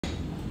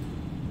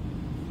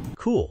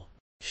cool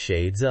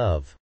shades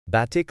of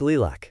Batik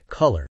Lilac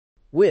color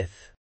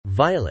with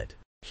violet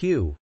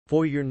hue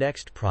for your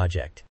next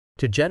project.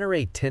 To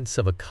generate tints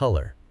of a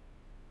color,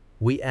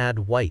 we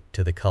add white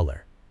to the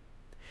color,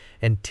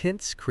 and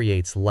tints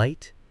creates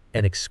light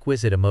and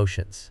exquisite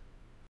emotions.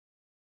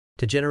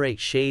 To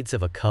generate shades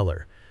of a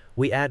color,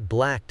 we add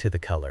black to the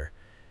color,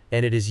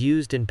 and it is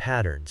used in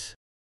patterns.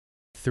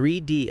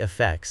 3D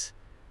effects,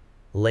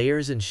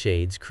 layers and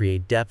shades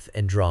create depth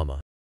and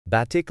drama.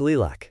 Batik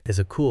Lilac Is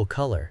a cool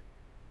color,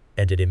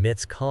 and it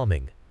emits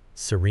calming,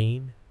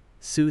 serene,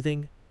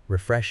 soothing,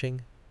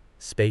 refreshing,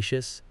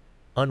 spacious,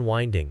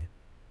 unwinding,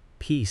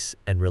 peace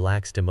and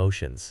relaxed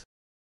emotions.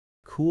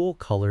 Cool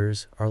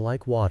colors are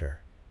like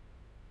water,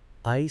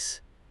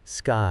 ice,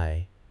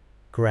 sky,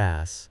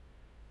 grass,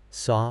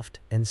 soft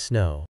and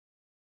snow.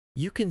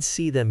 You can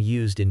see them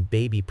used in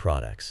baby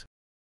products,